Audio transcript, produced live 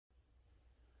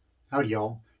Howdy,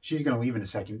 y'all. She's going to leave in a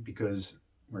second because,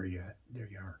 where are you at? There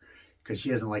you are. Because she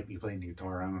doesn't like me playing the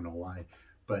guitar. I don't know why.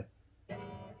 But,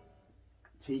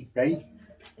 see, ready?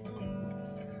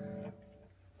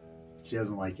 She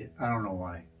doesn't like it. I don't know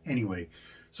why. Anyway,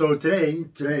 so today,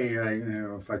 I don't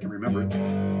know if I can remember.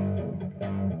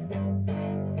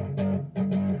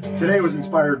 Today was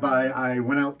inspired by, I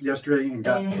went out yesterday and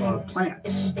got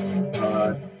plants.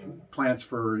 Plants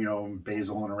for,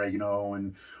 basil and oregano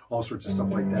and all sorts of stuff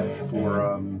like that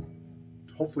for,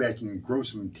 hopefully I can grow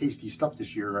some tasty stuff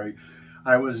this year.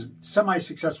 I was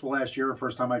semi-successful last year,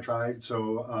 first time I tried,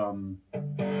 so I'm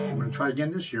going to try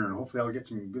again this year, and hopefully I'll get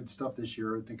some good stuff this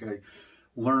year. I think I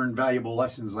learned valuable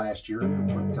lessons last year,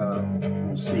 but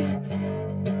we'll see.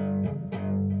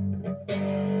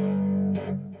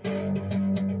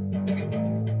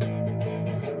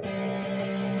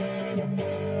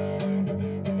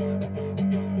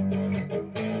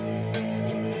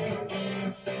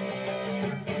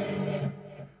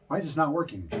 Why is this not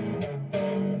working?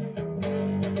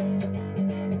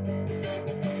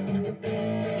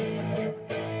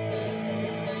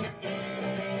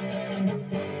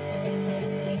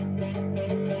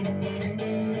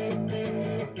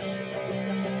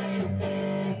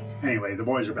 Anyway, the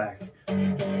boys are back.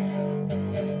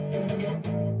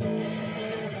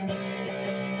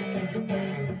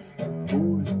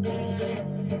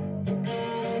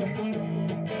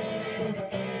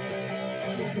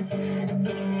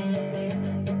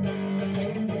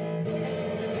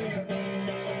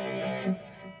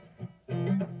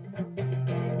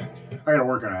 I gotta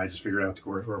work on it. I just figured out the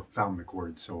chord, or found the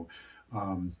chords, so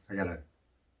I gotta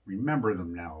remember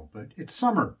them now. But it's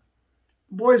summer.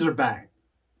 The boys are back.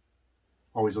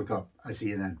 Always look up. I see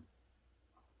you then.